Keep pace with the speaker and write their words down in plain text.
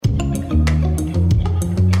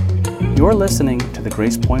You're listening to the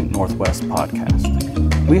Grace Point Northwest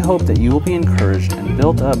podcast. We hope that you will be encouraged and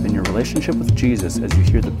built up in your relationship with Jesus as you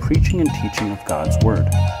hear the preaching and teaching of God's Word.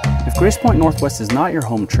 If Grace Point Northwest is not your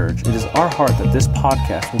home church, it is our heart that this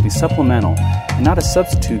podcast will be supplemental and not a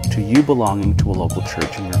substitute to you belonging to a local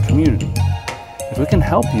church in your community. If we can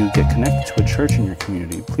help you get connected to a church in your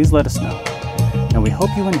community, please let us know. And we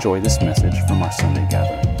hope you enjoy this message from our Sunday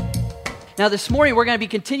gathering. Now this morning we're going to be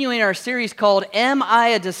continuing our series called Am I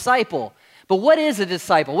a Disciple? But what is a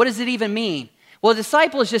disciple? What does it even mean? Well, a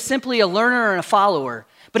disciple is just simply a learner and a follower.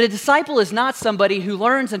 But a disciple is not somebody who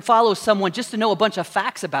learns and follows someone just to know a bunch of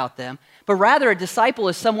facts about them, but rather a disciple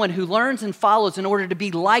is someone who learns and follows in order to be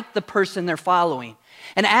like the person they're following.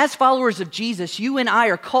 And as followers of Jesus, you and I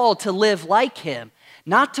are called to live like him,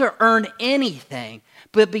 not to earn anything,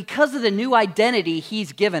 but because of the new identity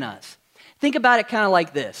he's given us. Think about it kind of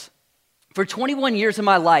like this. For 21 years of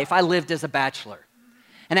my life, I lived as a bachelor.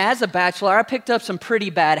 And as a bachelor, I picked up some pretty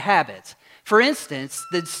bad habits. For instance,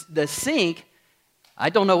 the sink, I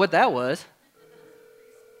don't know what that was.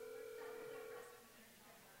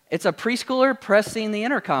 It's a preschooler pressing the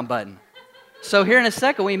intercom button. So here in a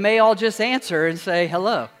second, we may all just answer and say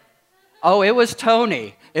hello. Oh, it was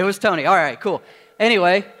Tony. It was Tony. All right, cool.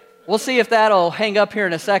 Anyway, we'll see if that'll hang up here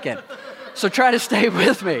in a second. So try to stay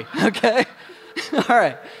with me, okay? All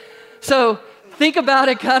right. So think about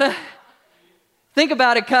it kind of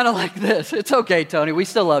like this. It's okay, Tony. We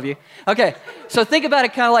still love you. Okay. So think about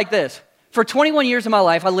it kind of like this. For 21 years of my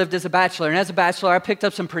life, I lived as a bachelor, and as a bachelor, I picked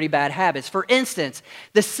up some pretty bad habits. For instance,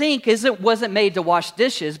 the sink wasn't made to wash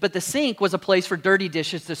dishes, but the sink was a place for dirty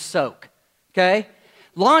dishes to soak, okay?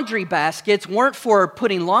 Laundry baskets weren't for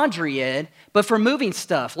putting laundry in, but for moving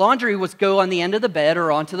stuff. Laundry would go on the end of the bed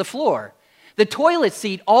or onto the floor. The toilet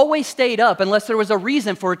seat always stayed up unless there was a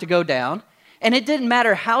reason for it to go down, and it didn't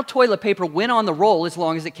matter how toilet paper went on the roll as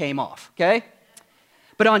long as it came off, okay?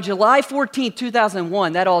 But on July 14,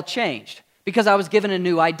 2001, that all changed because I was given a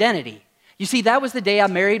new identity. You see, that was the day I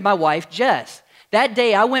married my wife, Jess. That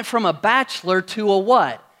day, I went from a bachelor to a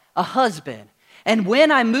what? A husband. And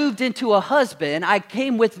when I moved into a husband, it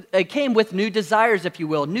came with new desires, if you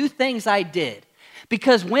will, new things I did.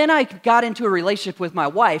 Because when I got into a relationship with my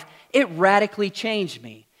wife, it radically changed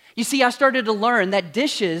me. You see, I started to learn that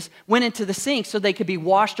dishes went into the sink so they could be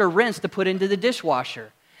washed or rinsed to put into the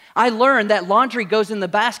dishwasher. I learned that laundry goes in the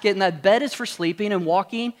basket and that bed is for sleeping and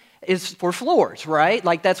walking is for floors, right?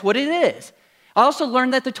 Like that's what it is. I also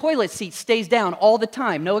learned that the toilet seat stays down all the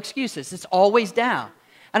time, no excuses. It's always down.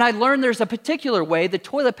 And I learned there's a particular way the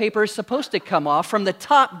toilet paper is supposed to come off from the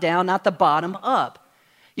top down, not the bottom up.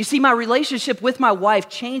 You see, my relationship with my wife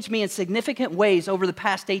changed me in significant ways over the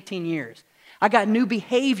past 18 years. I got new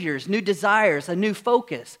behaviors, new desires, a new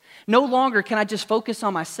focus. No longer can I just focus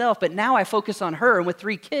on myself, but now I focus on her, and with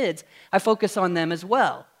 3 kids, I focus on them as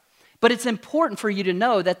well. But it's important for you to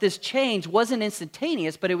know that this change wasn't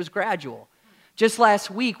instantaneous, but it was gradual. Just last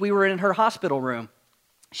week, we were in her hospital room.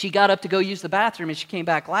 She got up to go use the bathroom, and she came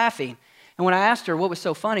back laughing. And when I asked her what was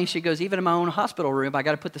so funny, she goes, even in my own hospital room, I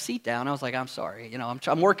got to put the seat down. I was like, I'm sorry.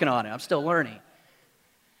 I'm working on it. I'm still learning.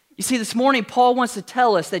 You see, this morning, Paul wants to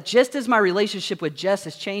tell us that just as my relationship with Jess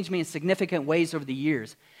has changed me in significant ways over the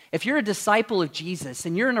years, if you're a disciple of Jesus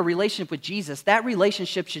and you're in a relationship with Jesus, that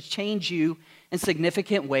relationship should change you in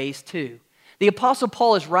significant ways too. The Apostle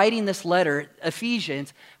Paul is writing this letter,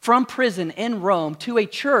 Ephesians, from prison in Rome to a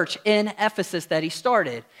church in Ephesus that he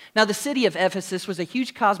started. Now, the city of Ephesus was a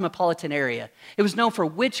huge cosmopolitan area. It was known for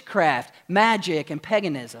witchcraft, magic, and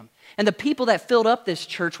paganism. And the people that filled up this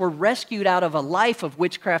church were rescued out of a life of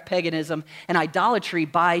witchcraft, paganism, and idolatry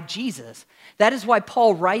by Jesus. That is why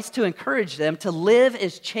Paul writes to encourage them to live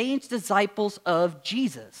as changed disciples of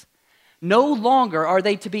Jesus. No longer are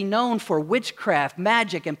they to be known for witchcraft,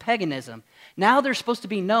 magic, and paganism. Now they're supposed to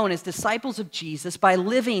be known as disciples of Jesus by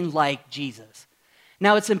living like Jesus.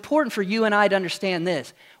 Now it's important for you and I to understand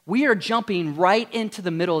this. We are jumping right into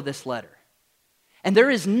the middle of this letter. And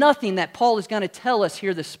there is nothing that Paul is going to tell us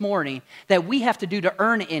here this morning that we have to do to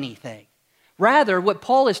earn anything. Rather, what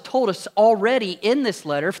Paul has told us already in this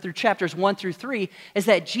letter through chapters 1 through 3 is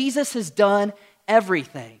that Jesus has done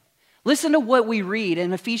everything. Listen to what we read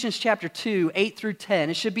in Ephesians chapter 2, 8 through 10.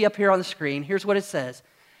 It should be up here on the screen. Here's what it says.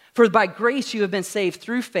 For by grace you have been saved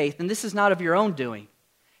through faith, and this is not of your own doing.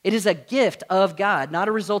 It is a gift of God, not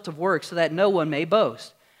a result of works, so that no one may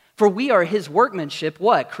boast. For we are his workmanship,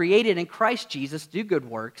 what? Created in Christ Jesus to do good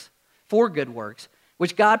works, for good works,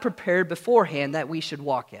 which God prepared beforehand that we should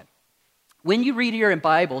walk in. When you read your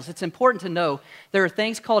Bibles, it's important to know there are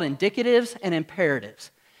things called indicatives and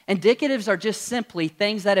imperatives. Indicatives are just simply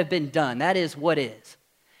things that have been done. That is what is.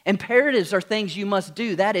 Imperatives are things you must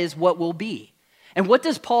do. That is what will be. And what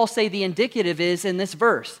does Paul say the indicative is in this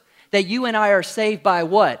verse? That you and I are saved by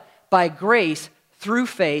what? By grace through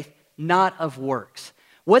faith, not of works.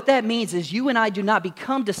 What that means is you and I do not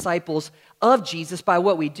become disciples of Jesus by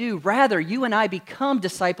what we do. Rather, you and I become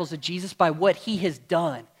disciples of Jesus by what he has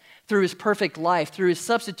done through his perfect life, through his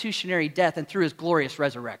substitutionary death, and through his glorious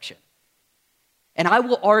resurrection. And I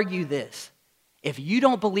will argue this. If you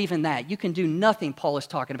don't believe in that, you can do nothing Paul is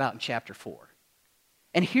talking about in chapter 4.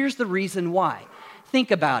 And here's the reason why.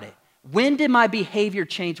 Think about it. When did my behavior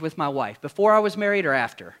change with my wife? Before I was married or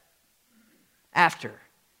after? After.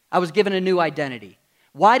 I was given a new identity.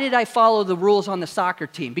 Why did I follow the rules on the soccer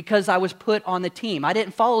team? Because I was put on the team. I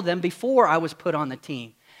didn't follow them before I was put on the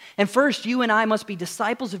team. And first, you and I must be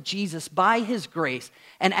disciples of Jesus by his grace.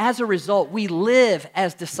 And as a result, we live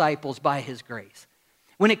as disciples by his grace.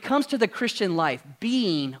 When it comes to the Christian life,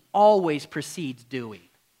 being always precedes doing.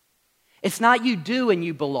 It's not you do and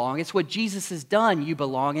you belong. It's what Jesus has done, you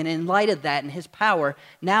belong. And in light of that and his power,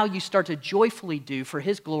 now you start to joyfully do for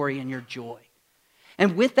his glory and your joy.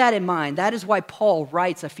 And with that in mind, that is why Paul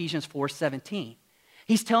writes Ephesians 4:17.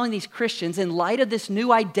 He's telling these Christians, in light of this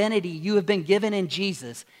new identity you have been given in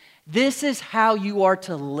Jesus, this is how you are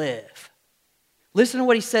to live. Listen to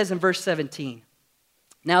what he says in verse 17.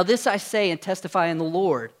 Now this I say and testify in the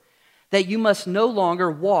Lord, that you must no longer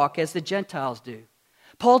walk as the Gentiles do.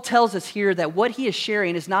 Paul tells us here that what he is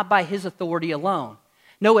sharing is not by his authority alone.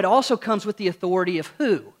 No, it also comes with the authority of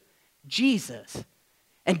who? Jesus.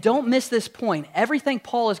 And don't miss this point. Everything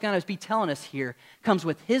Paul is going to be telling us here comes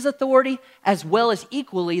with his authority as well as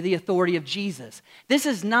equally the authority of Jesus. This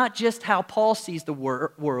is not just how Paul sees the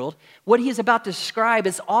world. What he is about to describe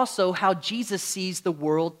is also how Jesus sees the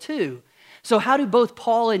world too. So what do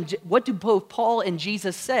both Paul and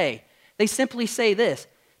Jesus say? They simply say this: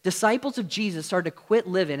 disciples of Jesus are to quit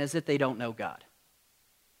living as if they don't know God.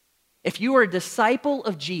 If you are a disciple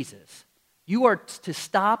of Jesus, you are to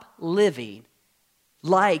stop living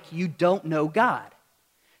like you don't know God.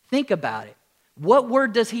 Think about it. What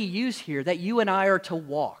word does he use here that you and I are to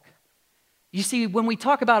walk? You see, when we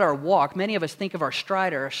talk about our walk, many of us think of our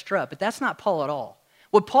stride or our strut, but that's not Paul at all.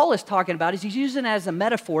 What Paul is talking about is he's using it as a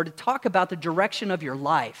metaphor to talk about the direction of your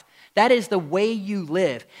life. That is the way you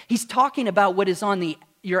live. He's talking about what is on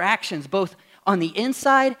your actions, both on the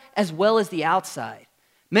inside as well as the outside.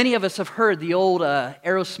 Many of us have heard the old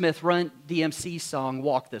Aerosmith Run DMC song,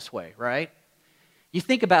 Walk This Way, right? You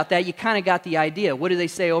think about that, you kind of got the idea. What do they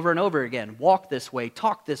say over and over again? Walk this way,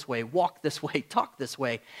 talk this way, walk this way, talk this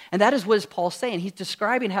way. And that is what Paul's saying. He's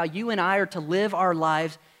describing how you and I are to live our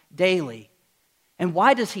lives daily. And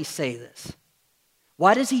why does he say this?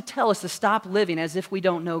 Why does he tell us to stop living as if we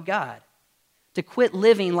don't know God? To quit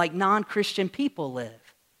living like non-Christian people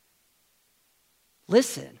live?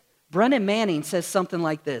 Listen, Brennan Manning says something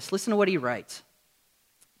like this. Listen to what he writes.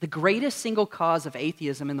 The greatest single cause of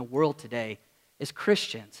atheism in the world today is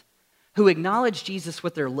Christians who acknowledge Jesus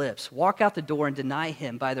with their lips, walk out the door and deny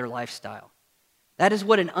him by their lifestyle. That is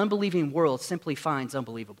what an unbelieving world simply finds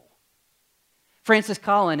unbelievable. Francis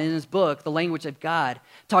Collin, in his book, The Language of God,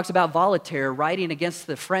 talks about Voltaire writing against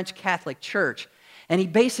the French Catholic Church. And he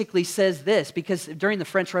basically says this, because during the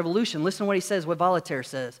French Revolution, listen to what he says, what Voltaire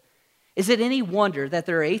says. Is it any wonder that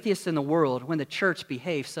there are atheists in the world when the church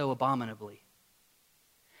behaves so abominably?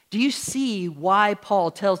 Do you see why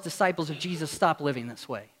Paul tells disciples of Jesus, stop living this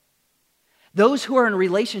way? Those who are in a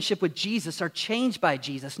relationship with Jesus are changed by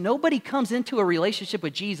Jesus. Nobody comes into a relationship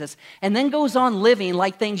with Jesus and then goes on living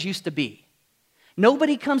like things used to be.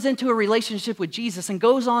 Nobody comes into a relationship with Jesus and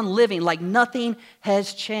goes on living like nothing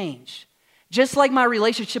has changed. Just like my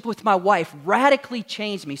relationship with my wife radically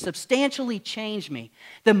changed me, substantially changed me.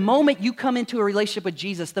 The moment you come into a relationship with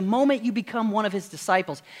Jesus, the moment you become one of his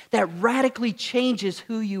disciples, that radically changes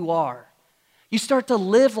who you are. You start to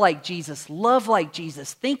live like Jesus, love like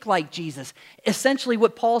Jesus, think like Jesus. Essentially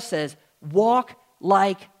what Paul says, walk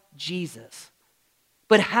like Jesus.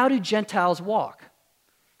 But how do Gentiles walk?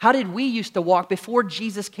 How did we used to walk before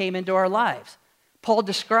Jesus came into our lives? Paul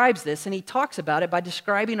describes this, and he talks about it by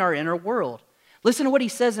describing our inner world. Listen to what he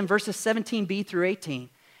says in verses 17b through 18. It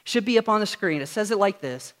should be up on the screen. It says it like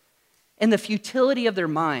this. In the futility of their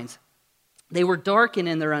minds, they were darkened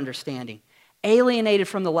in their understanding, alienated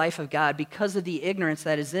from the life of God because of the ignorance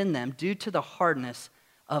that is in them due to the hardness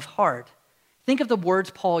of heart. Think of the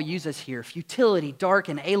words Paul uses here: futility,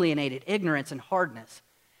 darkened, alienated, ignorance, and hardness.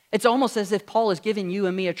 It's almost as if Paul is giving you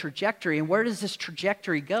and me a trajectory. And where does this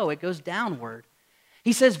trajectory go? It goes downward.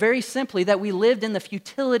 He says very simply that we lived in the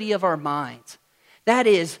futility of our minds. That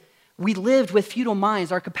is, we lived with futile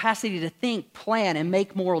minds, our capacity to think, plan, and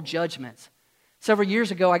make moral judgments. Several years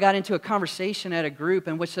ago, I got into a conversation at a group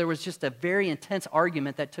in which there was just a very intense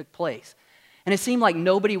argument that took place. And it seemed like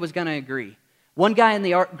nobody was going to agree. One guy in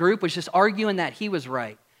the group was just arguing that he was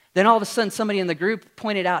right. Then all of a sudden, somebody in the group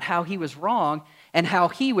pointed out how he was wrong and how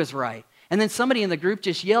he was right. And then somebody in the group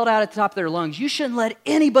just yelled out at the top of their lungs, "You shouldn't let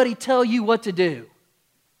anybody tell you what to do."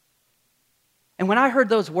 And when I heard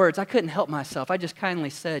those words, I couldn't help myself. I just kindly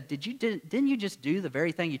said, didn't you just do the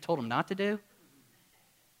very thing you told them not to do?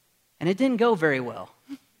 And it didn't go very well.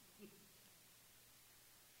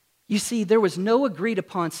 You see, there was no agreed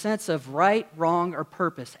upon sense of right, wrong, or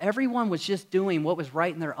purpose. Everyone was just doing what was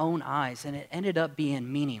right in their own eyes, and it ended up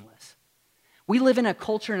being meaningless. We live in a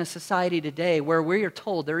culture and a society today where we are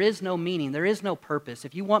told there is no meaning, there is no purpose.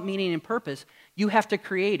 If you want meaning and purpose, you have to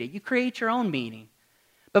create it. You create your own meaning.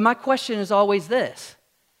 But my question is always this: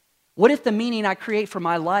 what if the meaning I create for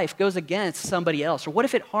my life goes against somebody else? Or what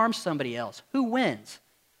if it harms somebody else? Who wins?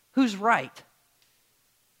 Who's right?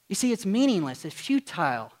 You see, it's meaningless, it's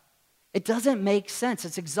futile. It doesn't make sense,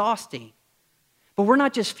 it's exhausting. But we're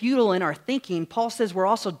not just futile in our thinking. Paul says we're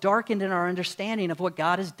also darkened in our understanding of what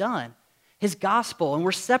God has done, His gospel, and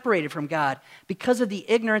we're separated from God because of the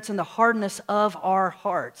ignorance and the hardness of our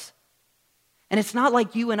hearts. And it's not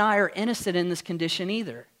like you and I are innocent in this condition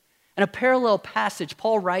either. In a parallel passage,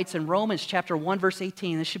 Paul writes in Romans chapter 1, verse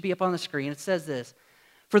 18, this should be up on the screen, it says this: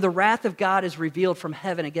 "For the wrath of God is revealed from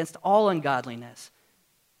heaven against all ungodliness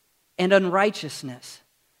and unrighteousness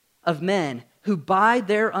of men who by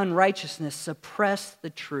their unrighteousness suppress the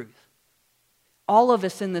truth." All of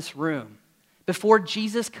us in this room, before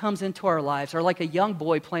Jesus comes into our lives, are like a young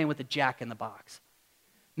boy playing with a jack-in-the-box.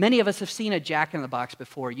 Many of us have seen a jack-in-the-box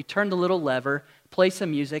before. You turn the little lever, play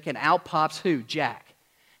some music, and out pops who? Jack.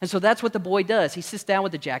 And so that's what the boy does. He sits down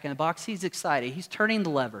with the jack-in-the-box. He's excited. He's turning the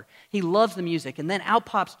lever. He loves the music. And then out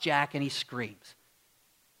pops Jack, and he screams.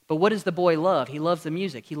 But what does the boy love? He loves the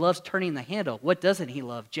music. He loves turning the handle. What doesn't he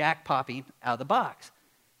love? Jack popping out of the box.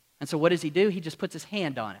 And so what does he do? He just puts his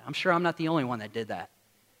hand on it. I'm sure I'm not the only one that did that.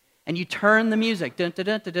 And you turn the music, dun, dun,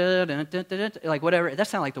 dun, dun, dun, dun, dun, dun, dun, like whatever. That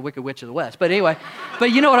sounds like the Wicked Witch of the West. But anyway,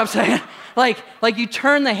 but you know what I'm saying? Like you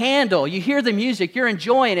turn the handle, you hear the music, you're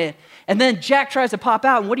enjoying it, and then Jack tries to pop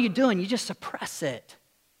out, and what are you doing? You just suppress it.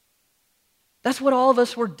 That's what all of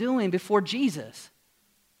us were doing before Jesus.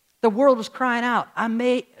 The world was crying out,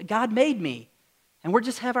 God made me, and we're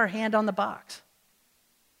just have our hand on the box.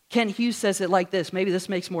 Kent Hughes says it like this. Maybe this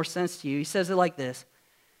makes more sense to you. He says it like this: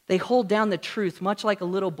 "They hold down the truth much like a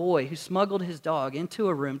little boy who smuggled his dog into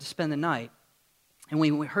a room to spend the night. And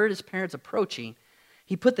when he heard his parents approaching,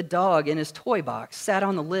 he put the dog in his toy box, sat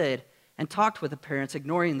on the lid, and talked with the parents,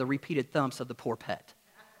 ignoring the repeated thumps of the poor pet."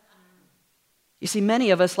 You see, many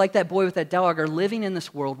of us, like that boy with that dog, are living in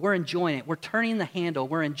this world. We're enjoying it. We're turning the handle.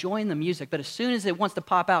 We're enjoying the music. But as soon as it wants to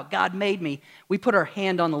pop out, "God made me," we put our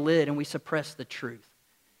hand on the lid and we suppress the truth.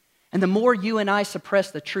 And the more you and I suppress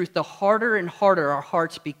the truth, the harder and harder our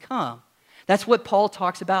hearts become. That's what Paul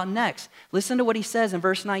talks about next. Listen to what he says in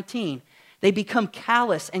verse 19. "They become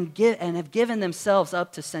callous and have given themselves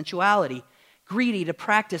up to sensuality, greedy to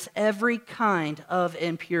practice every kind of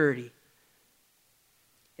impurity."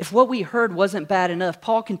 If what we heard wasn't bad enough,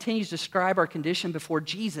 Paul continues to describe our condition before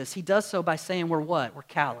Jesus. He does so by saying we're what? We're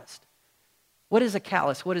calloused. What is a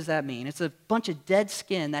callus? What does that mean? It's a bunch of dead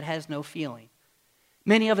skin that has no feeling.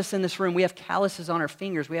 Many of us in this room, we have calluses on our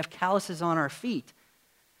fingers. We have calluses on our feet.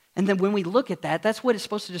 And then when we look at that, that's what it's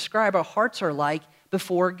supposed to describe our hearts are like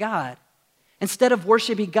before God. Instead of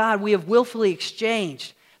worshiping God, we have willfully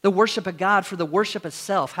exchanged the worship of God for the worship of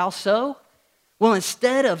self. How so? Well,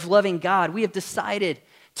 instead of loving God, we have decided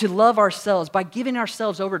to love ourselves by giving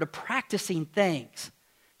ourselves over to practicing things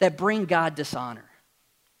that bring God dishonor.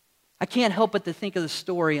 I can't help but to think of the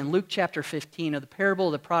story in Luke chapter 15 of the parable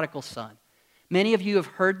of the prodigal son. Many of you have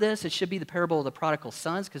heard this. It should be the parable of the prodigal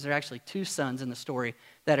sons, because there are actually two sons in the story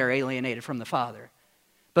that are alienated from the father.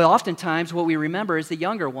 But oftentimes what we remember is the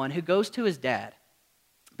younger one who goes to his dad.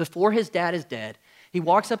 Before his dad is dead, he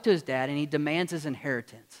walks up to his dad and he demands his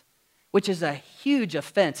inheritance, which is a huge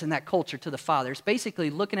offense in that culture to the father. It's basically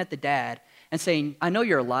looking at the dad and saying, "I know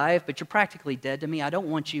you're alive, but you're practically dead to me. I don't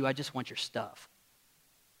want you. I just want your stuff."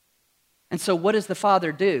 And so what does the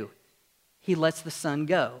father do? He lets the son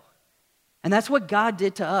go. And that's what God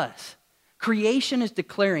did to us. Creation is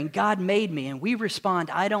declaring, "God made me," and we respond,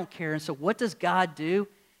 "I don't care." And so what does God do?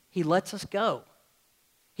 He lets us go.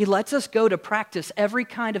 He lets us go to practice every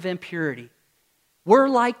kind of impurity. We're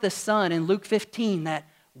like the son in Luke 15 that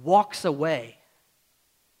walks away.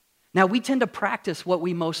 Now, we tend to practice what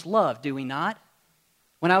we most love, do we not?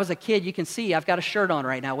 When I was a kid, you can see I've got a shirt on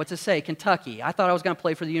right now. What's it say? Kentucky. I thought I was going to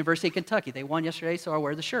play for the University of Kentucky. They won yesterday, so I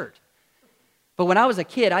wear the shirt. But when I was a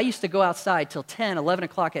kid, I used to go outside till 10, 11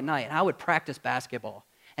 o'clock at night, and I would practice basketball.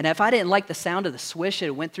 And if I didn't like the sound of the swish and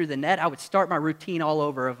it went through the net, I would start my routine all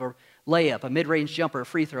over of a layup, a mid-range jumper, a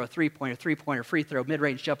free throw, a three-pointer, free throw,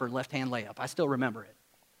 mid-range jumper, left-hand layup. I still remember it.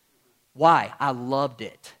 Why? I loved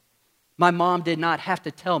it. My mom did not have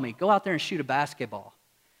to tell me, go out there and shoot a basketball.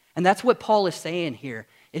 And that's what Paul is saying here,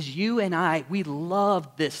 is you and I, we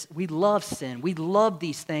love this. We love sin. We love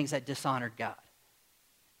these things that dishonored God.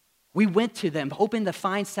 We went to them hoping to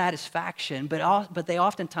find satisfaction, but they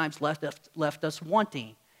oftentimes left us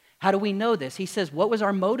wanting. How do we know this? He says, what was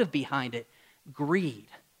our motive behind it? Greed.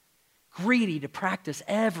 Greedy to practice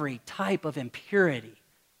every type of impurity.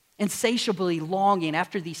 Insatiably longing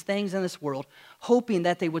after these things in this world, hoping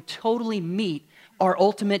that they would totally meet our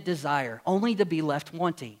ultimate desire, only to be left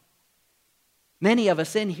wanting. Many of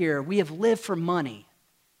us in here, we have lived for money,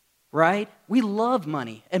 right? We love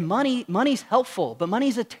money, and money's helpful, but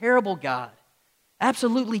money's a terrible God,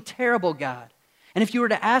 absolutely terrible God. And if you were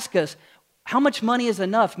to ask us, how much money is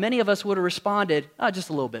enough? Many of us would have responded, just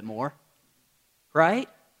a little bit more, right?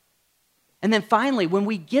 And then finally, when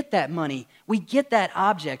we get that money, we get that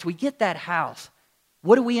object, we get that house,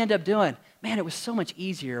 what do we end up doing? Man, it was so much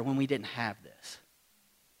easier when we didn't have this.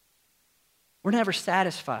 We're never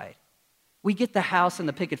satisfied. We get the house and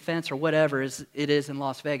the picket fence or whatever it is in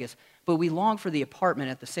Las Vegas, but we long for the apartment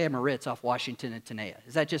at the San Moritz off Washington and Tenaya.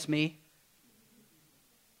 Is that just me?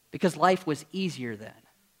 Because life was easier then.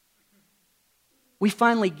 We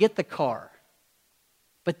finally get the car,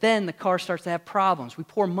 but then the car starts to have problems. We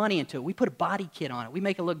pour money into it. We put a body kit on it. We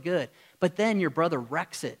make it look good. But then your brother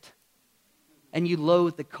wrecks it, and you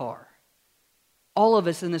loathe the car. All of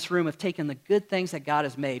us in this room have taken the good things that God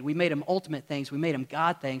has made. We made them ultimate things. We made them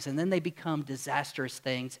God things, and then they become disastrous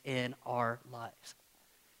things in our lives.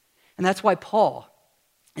 And that's why Paul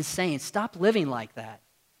is saying, stop living like that.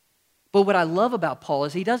 But what I love about Paul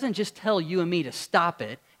is he doesn't just tell you and me to stop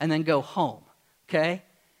it and then go home, okay?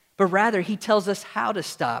 But rather, he tells us how to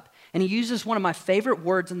stop. And he uses one of my favorite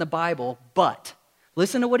words in the Bible, but.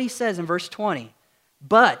 Listen to what he says in verse 20.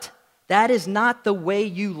 But that is not the way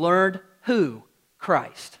you learned who?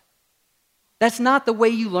 Christ. That's not the way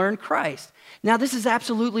you learn Christ. Now, this is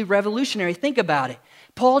absolutely revolutionary. Think about it.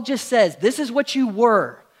 Paul just says, this is what you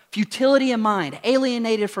were. Futility of mind,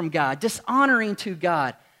 alienated from God, dishonoring to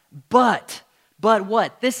God. But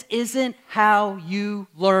what? This isn't how you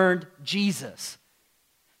learned Jesus.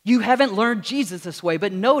 You haven't learned Jesus this way,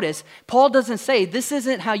 but notice, Paul doesn't say this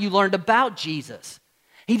isn't how you learned about Jesus.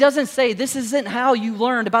 He doesn't say this isn't how you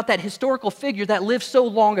learned about that historical figure that lived so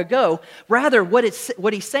long ago. Rather, what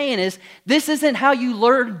he's saying is this isn't how you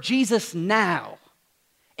learn Jesus now,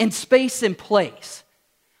 in space and place.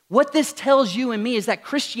 What this tells you and me is that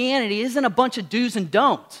Christianity isn't a bunch of do's and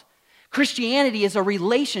don'ts. Christianity is a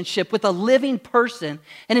relationship with a living person,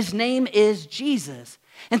 and his name is Jesus.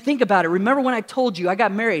 And think about it. Remember when I told you I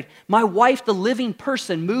got married? My wife, the living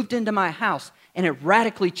person, moved into my house, and it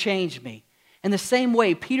radically changed me. In the same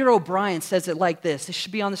way, Peter O'Brien says it like this. This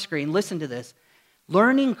should be on the screen. Listen to this.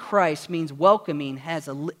 Learning Christ means welcoming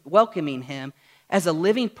him as a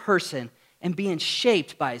living person and being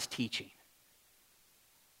shaped by his teaching.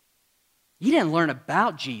 You didn't learn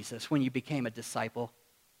about Jesus when you became a disciple.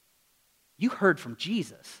 You heard from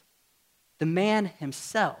Jesus, the man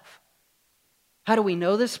himself. How do we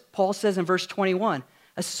know this? Paul says in verse 21,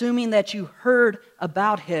 assuming that you heard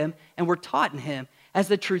about him and were taught in him, as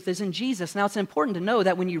the truth is in Jesus. Now, it's important to know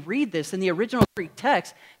that when you read this in the original Greek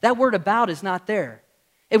text, that word about is not there.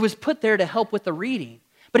 It was put there to help with the reading.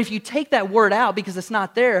 But if you take that word out because it's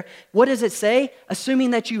not there, what does it say?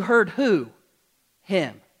 Assuming that you heard who?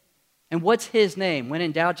 Him. And what's his name? When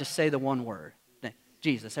in doubt, just say the one word.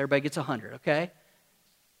 Jesus. Everybody gets 100, okay?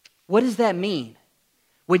 What does that mean?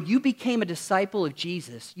 When you became a disciple of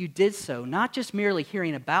Jesus, you did so not just merely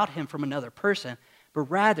hearing about him from another person, but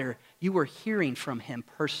rather you were hearing from him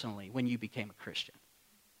personally when you became a Christian.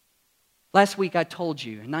 Last week I told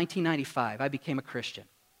you, in 1995, I became a Christian.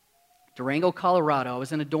 Durango, Colorado, I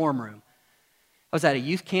was in a dorm room. I was at a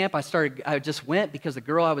youth camp. I just went because the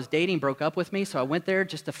girl I was dating broke up with me, so I went there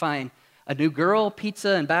just to find a new girl,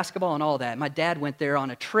 pizza and basketball and all that. My dad went there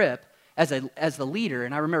on a trip as the leader,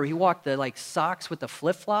 and I remember he walked the socks with the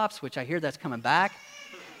flip-flops, which I hear that's coming back.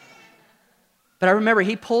 But I remember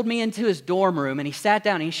he pulled me into his dorm room, and he sat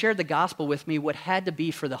down, and he shared the gospel with me, what had to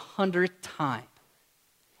be for the 100th time.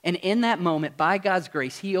 And in that moment, by God's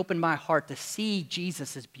grace, he opened my heart to see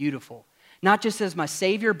Jesus as beautiful, not just as my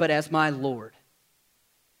Savior, but as my Lord.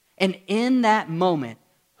 And in that moment,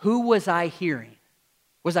 who was I hearing?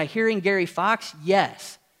 Was I hearing Gary Fox?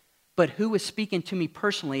 Yes. But who was speaking to me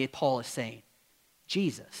personally, Paul is saying?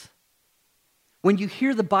 Jesus. When you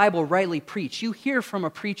hear the Bible rightly preached, you hear from a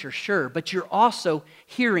preacher, sure, but you're also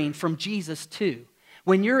hearing from Jesus too.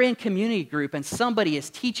 When you're in community group and somebody is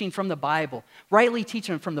teaching from the Bible, rightly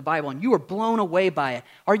teaching from the Bible, and you are blown away by it,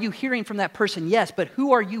 are you hearing from that person? Yes, but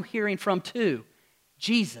who are you hearing from too?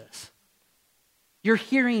 Jesus. You're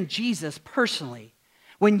hearing Jesus personally.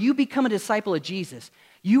 When you become a disciple of Jesus,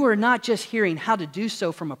 you are not just hearing how to do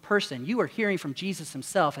so from a person. You are hearing from Jesus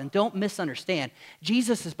himself. And don't misunderstand,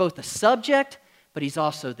 Jesus is both the subject, but he's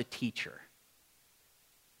also the teacher.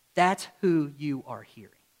 That's who you are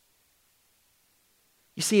hearing.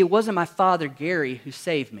 You see, it wasn't my father, Gary, who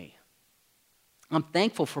saved me. I'm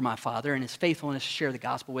thankful for my father and his faithfulness to share the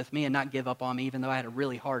gospel with me and not give up on me, even though I had a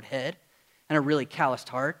really hard head and a really calloused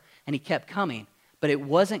heart, and he kept coming. But it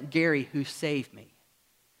wasn't Gary who saved me.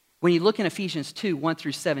 When you look in Ephesians 2, 1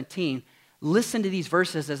 through 17, listen to these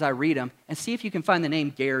verses as I read them and see if you can find the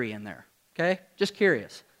name Gary in there, okay? Just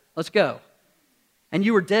curious. Let's go. And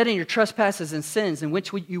you were dead in your trespasses and sins in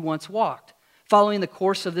which you once walked, following the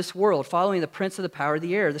course of this world, following the prince of the power of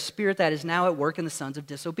the air, the spirit that is now at work in the sons of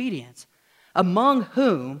disobedience, among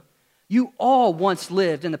whom you all once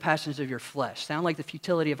lived in the passions of your flesh. Sound like the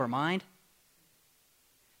futility of our mind?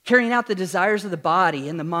 Carrying out the desires of the body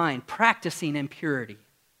and the mind, practicing impurity,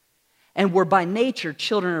 and were by nature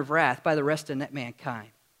children of wrath by the rest of mankind.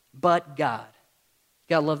 But God,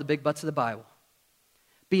 you gotta love the big buts of the Bible,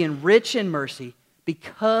 being rich in mercy,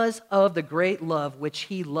 because of the great love which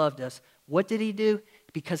he loved us. What did he do?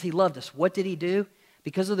 Because he loved us. What did he do?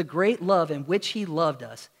 Because of the great love in which he loved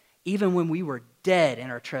us, even when we were dead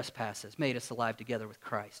in our trespasses, made us alive together with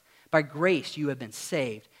Christ. By grace you have been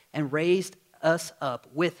saved, and raised us up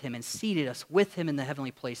with him, and seated us with him in the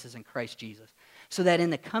heavenly places in Christ Jesus, so that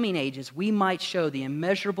in the coming ages we might show the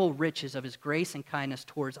immeasurable riches of his grace and kindness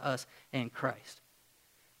towards us in Christ.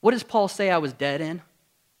 What does Paul say I was dead in?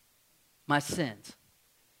 My sins.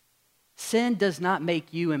 Sin does not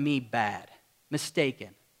make you and me bad, mistaken.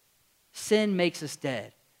 Sin makes us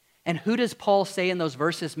dead. And who does Paul say in those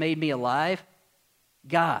verses made me alive?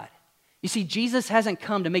 God. You see, Jesus hasn't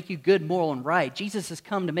come to make you good, moral, and right. Jesus has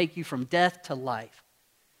come to make you from death to life,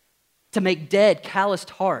 to make dead,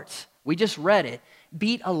 calloused hearts. We just read it,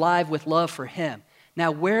 beat alive with love for him.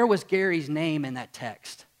 Now, where was Gary's name in that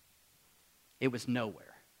text? It was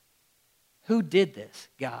nowhere. Who did this?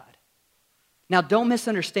 God. Now, don't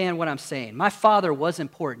misunderstand what I'm saying. My father was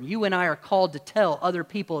important. You and I are called to tell other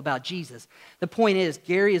people about Jesus. The point is,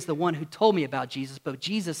 Gary is the one who told me about Jesus, but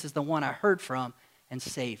Jesus is the one I heard from and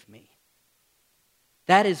saved me.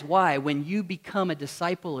 That is why when you become a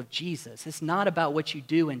disciple of Jesus, it's not about what you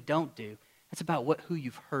do and don't do. It's about who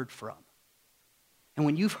you've heard from. And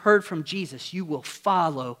when you've heard from Jesus, you will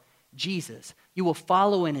follow Jesus. You will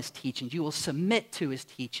follow in his teachings. You will submit to his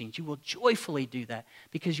teachings. You will joyfully do that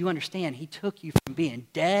because you understand he took you from being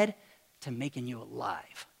dead to making you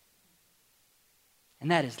alive. And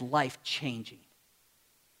that is life-changing.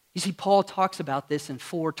 You see, Paul talks about this in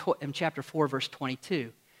chapter 4, verse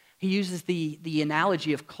 22. He uses the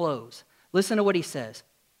analogy of clothes. Listen to what he says.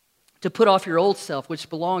 To put off your old self, which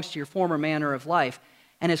belongs to your former manner of life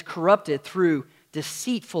and is corrupted through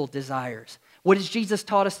deceitful desires. What has Jesus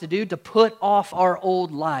taught us to do? To put off our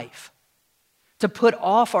old life. To put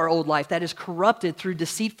off our old life that is corrupted through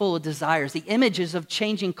deceitful desires. The images of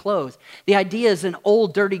changing clothes. The idea is an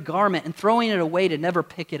old dirty garment and throwing it away to never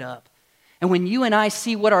pick it up. And when you and I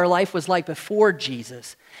see what our life was like before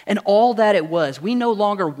Jesus and all that it was, we no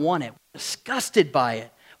longer want it. We're disgusted by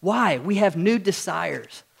it. Why? We have new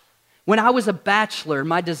desires. When I was a bachelor,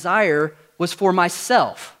 my desire was for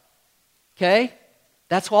myself. Okay?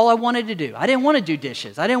 That's all I wanted to do. I didn't want to do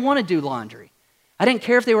dishes. I didn't want to do laundry. I didn't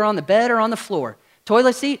care if they were on the bed or on the floor.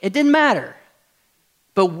 Toilet seat, it didn't matter.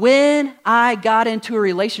 But when I got into a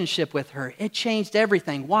relationship with her, it changed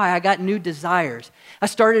everything. Why? I got new desires. I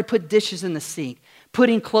started to put dishes in the sink,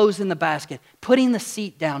 putting clothes in the basket, putting the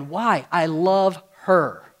seat down. Why? I love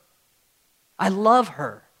her. I love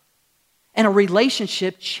her. And a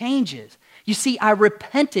relationship changes. You see, I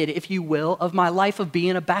repented, if you will, of my life of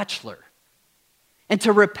being a bachelor. And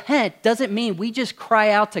to repent doesn't mean we just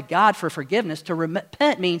cry out to God for forgiveness. To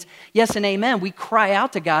repent means, yes and amen, we cry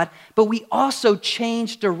out to God, but we also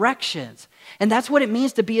change directions. And that's what it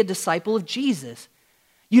means to be a disciple of Jesus.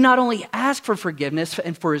 You not only ask for forgiveness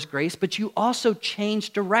and for his grace, but you also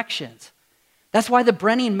change directions. That's why the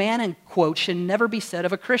Brennan Manning quote should never be said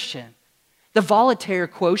of a Christian. The Voltaire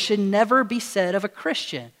quote should never be said of a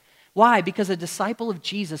Christian. Why? Because a disciple of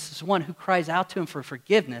Jesus is one who cries out to him for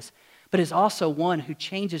forgiveness, but is also one who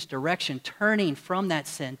changes direction, turning from that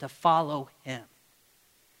sin to follow him.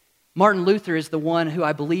 Martin Luther is the one who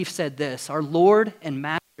I believe said this, our Lord and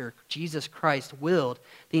Master Spirit, Jesus Christ, willed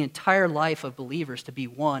the entire life of believers to be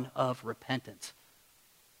one of repentance.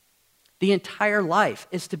 The entire life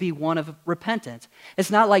is to be one of repentance. It's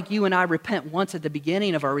not like you and I repent once at the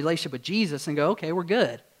beginning of our relationship with Jesus and go, okay, we're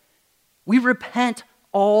good. We repent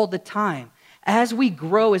all the time. As we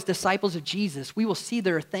grow as disciples of Jesus, we will see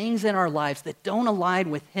there are things in our lives that don't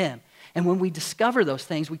align with Him. And when we discover those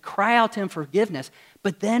things, we cry out to Him for forgiveness,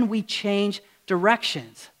 but then we change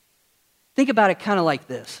directions. Think about it kind of like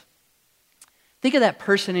this. Think of that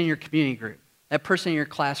person in your community group, that person in your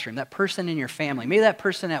classroom, that person in your family, maybe that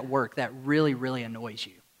person at work that really, really annoys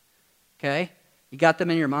you. Okay? You got them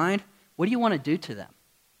in your mind? What do you want to do to them?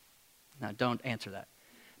 No, don't answer that.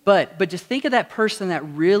 But just think of that person that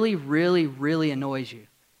really, really, really annoys you.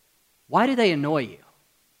 Why do they annoy you?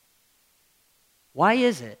 Why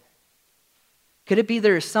is it? Could it be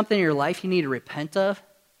there is something in your life you need to repent of?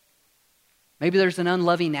 Maybe there's an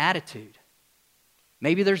unloving attitude.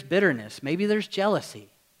 Maybe there's bitterness. Maybe there's jealousy.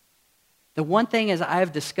 The one thing as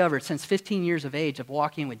I've discovered since 15 years of age of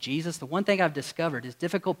walking with Jesus, the one thing I've discovered is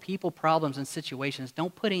difficult people, problems, and situations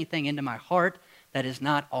don't put anything into my heart that is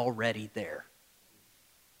not already there.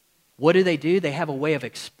 What do? They have a way of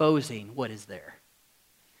exposing what is there.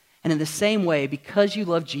 And in the same way, because you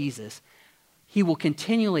love Jesus, He will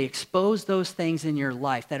continually expose those things in your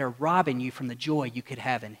life that are robbing you from the joy you could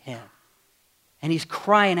have in Him. And He's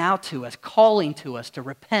crying out to us, calling to us to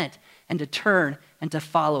repent and to turn and to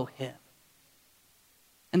follow Him.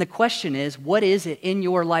 And the question is, what is it in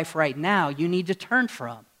your life right now you need to turn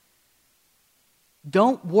from?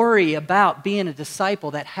 Don't worry about being a disciple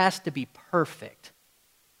that has to be perfect.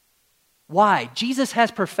 Why? Jesus has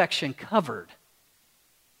perfection covered.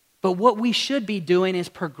 But what we should be doing is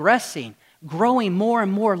progressing, growing more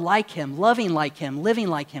and more like Him, loving like Him, living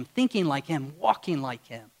like Him, thinking like Him, walking like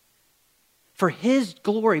Him. For His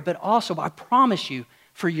glory, but also, I promise you,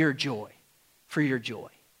 for your joy. For your joy.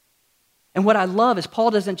 And what I love is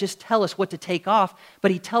Paul doesn't just tell us what to take off,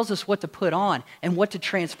 but he tells us what to put on and what to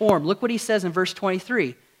transform. Look what he says in verse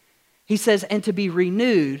 23. He says, and to be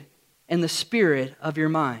renewed in the spirit of your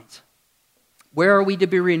minds. Where are we to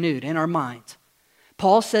be renewed? In our minds.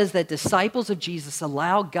 Paul says that disciples of Jesus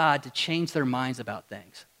allow God to change their minds about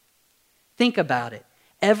things. Think about it.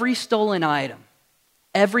 Every stolen item,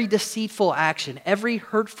 every deceitful action, every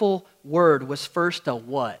hurtful word was first a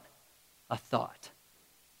what? A thought.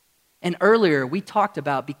 And earlier we talked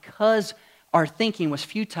about because our thinking was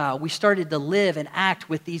futile, we started to live and act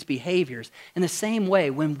with these behaviors. In the same way,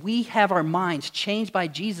 when we have our minds changed by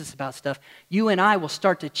Jesus about stuff, you and I will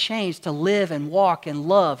start to change to live and walk and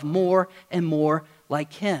love more and more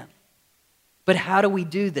like Him. But how do we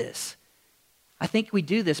do this? I think we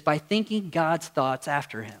do this by thinking God's thoughts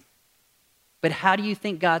after Him. But how do you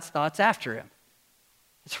think God's thoughts after Him?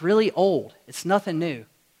 It's really old. It's nothing new.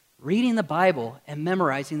 Reading the Bible and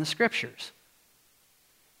memorizing the Scriptures.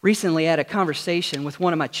 Recently, I had a conversation with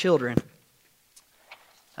one of my children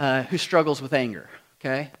who struggles with anger,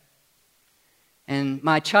 okay? And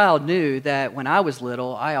my child knew that when I was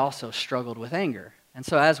little, I also struggled with anger. And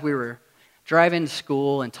so as we were driving to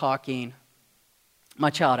school and talking,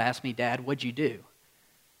 my child asked me, Dad, what'd you do?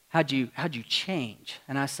 How'd you change?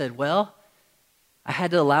 And I said, well, I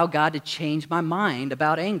had to allow God to change my mind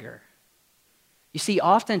about anger. You see,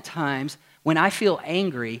 oftentimes when I feel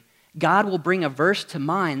angry, God will bring a verse to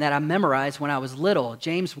mind that I memorized when I was little.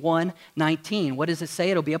 James 1:19. What does it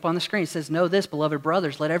say? It'll be up on the screen. It says, know this, beloved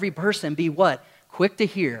brothers, let every person be what? Quick to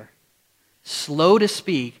hear, slow to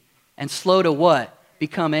speak, and slow to what?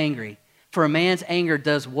 Become angry. For a man's anger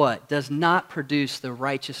does what? Does not produce the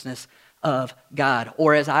righteousness of God,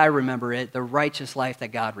 or as I remember it, the righteous life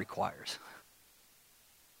that God requires.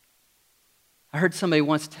 I heard somebody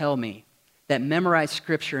once tell me that memorized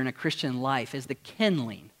Scripture in a Christian life is the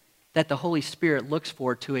kindling that the Holy Spirit looks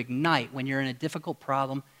for to ignite when you're in a difficult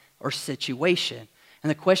problem or situation. And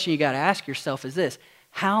the question you got to ask yourself is this: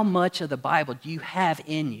 how much of the Bible do you have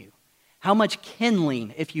in you? How much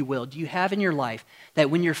kindling, if you will, do you have in your life that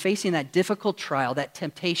when you're facing that difficult trial, that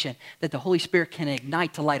temptation, that the Holy Spirit can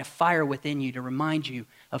ignite to light a fire within you to remind you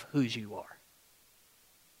of whose you are?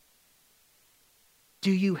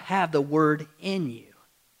 Do you have the Word in you?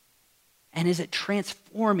 And is it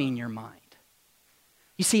transforming your mind?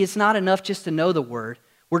 You see, it's not enough just to know the Word.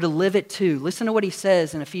 We're to live it too. Listen to what he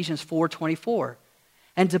says in Ephesians 4:24.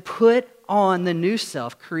 And to put on the new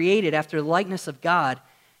self, created after the likeness of God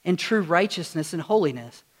in true righteousness and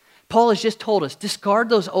holiness. Paul has just told us, discard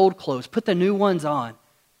those old clothes, put the new ones on.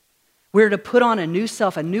 We're to put on a new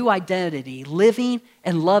self, a new identity, living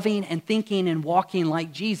and loving and thinking and walking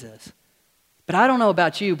like Jesus. But I don't know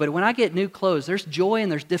about you, but when I get new clothes, there's joy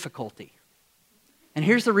and there's difficulty. And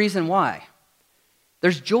here's the reason why.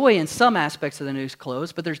 There's joy in some aspects of the new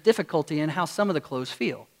clothes, but there's difficulty in how some of the clothes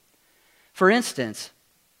feel. For instance,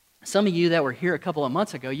 some of you that were here a couple of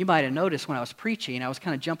months ago, you might have noticed when I was preaching, I was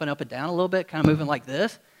kind of jumping up and down a little bit, kind of moving like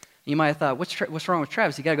this. You might have thought, what's wrong with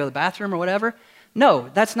Travis? You got to go to the bathroom or whatever? No,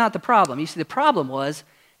 that's not the problem. You see, the problem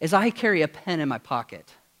is I carry a pen in my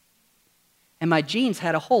pocket, and my jeans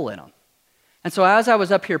had a hole in them. And so as I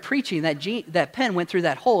was up here preaching, that pen went through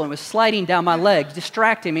that hole and was sliding down my leg,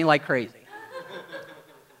 distracting me like crazy.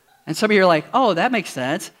 And some of you are like, oh, that makes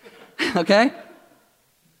sense, okay?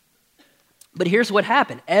 But here's what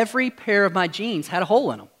happened. Every pair of my jeans had a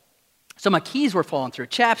hole in them. So my keys were falling through,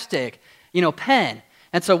 chapstick, pen.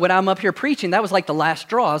 And so when I'm up here preaching, that was like the last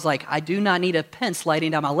straw. I was like, I do not need a pen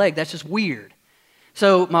sliding down my leg. That's just weird.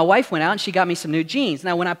 So my wife went out and she got me some new jeans.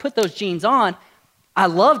 Now, when I put those jeans on, I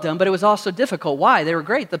loved them, but it was also difficult. Why? They were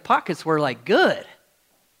great. The pockets were like good.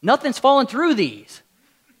 Nothing's falling through these.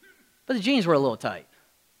 But the jeans were a little tight.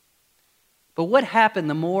 But what happened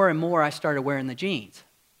the more and more I started wearing the jeans?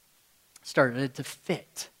 Started to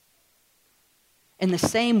fit. In the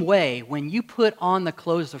same way, when you put on the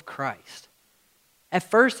clothes of Christ, at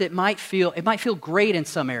first it might feel great in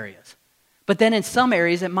some areas, but then in some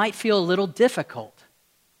areas it might feel a little difficult.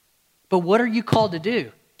 But what are you called to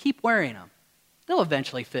do? Keep wearing them. They'll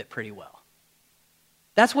eventually fit pretty well.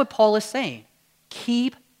 That's what Paul is saying.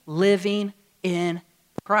 Keep living in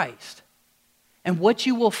Christ. And what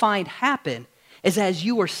you will find happen is as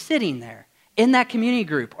you are sitting there in that community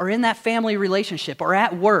group or in that family relationship or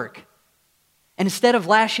at work, and instead of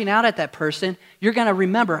lashing out at that person, you're going to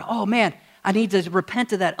remember, oh man, I need to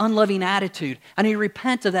repent of that unloving attitude. I need to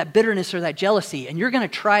repent of that bitterness or that jealousy. And you're going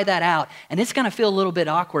to try that out, and it's going to feel a little bit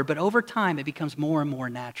awkward, but over time it becomes more and more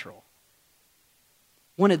natural.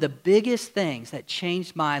 One of the biggest things that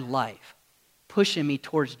changed my life, pushing me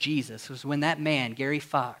towards Jesus, was when that man, Gary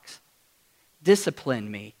Fox,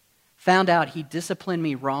 disciplined me, found out he disciplined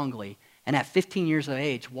me wrongly, and at 15 years of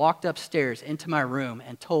age, walked upstairs into my room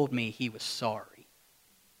and told me he was sorry.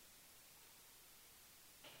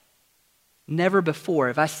 Never before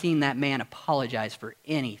have I seen that man apologize for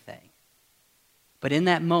anything. But in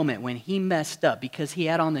that moment when he messed up because he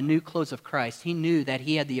had on the new clothes of Christ, he knew that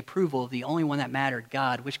he had the approval of the only one that mattered,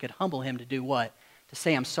 God, which could humble him to do what? To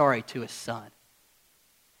say I'm sorry to his son.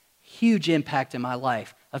 Huge impact in my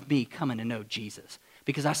life of me coming to know Jesus,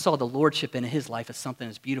 because I saw the lordship in his life as something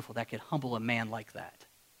that's beautiful that could humble a man like that.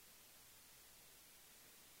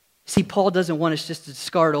 See, Paul doesn't want us just to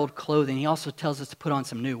discard old clothing. He also tells us to put on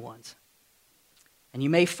some new ones. And you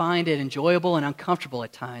may find it enjoyable and uncomfortable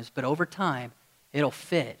at times, but over time, it'll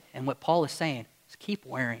fit. And what Paul is saying is keep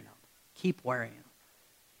wearing them. Keep wearing them.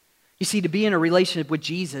 You see, to be in a relationship with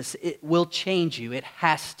Jesus, it will change you. It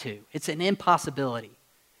has to. It's an impossibility.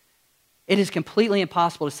 It is completely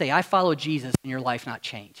impossible to say, I follow Jesus and your life not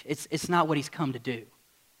change. It's not what he's come to do.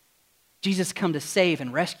 Jesus come to save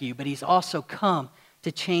and rescue, but he's also come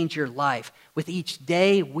to change your life. With each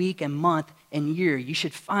day, week, and month, and year, you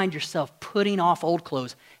should find yourself putting off old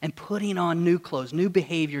clothes and putting on new clothes, new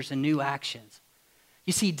behaviors, and new actions.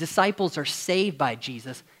 You see, disciples are saved by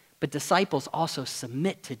Jesus, but disciples also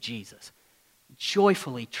submit to Jesus,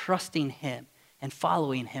 joyfully trusting him and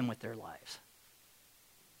following him with their lives.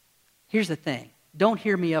 Here's the thing. Don't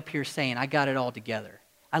hear me up here saying, I got it all together.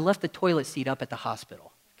 I left the toilet seat up at the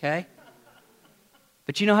hospital, okay?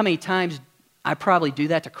 But you know how many times I probably do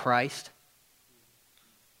that to Christ?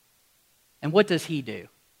 And what does he do?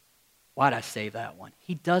 Why'd I save that one?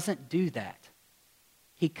 He doesn't do that.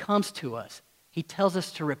 He comes to us. He tells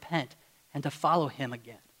us to repent and to follow him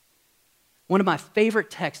again. One of my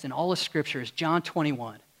favorite texts in all of Scripture is John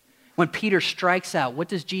 21. When Peter strikes out, what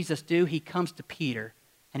does Jesus do? He comes to Peter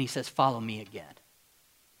and he says, follow me again.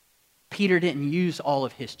 Peter didn't use all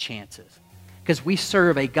of his chances, because we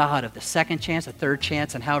serve a God of the second chance, a third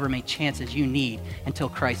chance, and however many chances you need until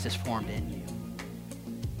Christ is formed in you.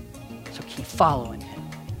 So keep following him.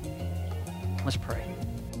 Let's pray.